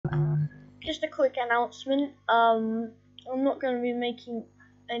just a quick announcement. I'm not going to be making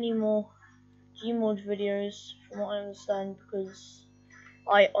any more Gmod videos, from what I understand, because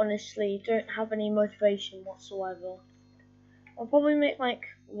I honestly don't have any motivation whatsoever. I'll probably make like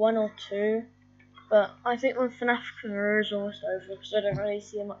one or two, but I think my FNAF career is almost over because I don't really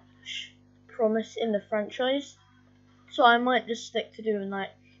see much promise in the franchise. So I might just stick to doing like,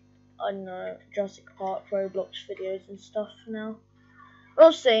 I don't know, Jurassic Park, Roblox videos and stuff for now.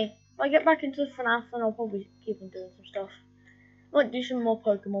 We'll see. If I get back into FNAF, then I'll probably keep on doing some stuff. Might do some more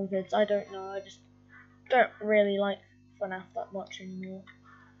Pokemon vids, I don't know, I just don't really like FNAF that much anymore.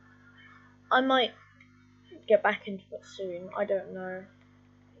 I might get back into it soon, I don't know.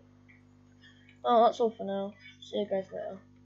 Well, that's all for now. See you guys later.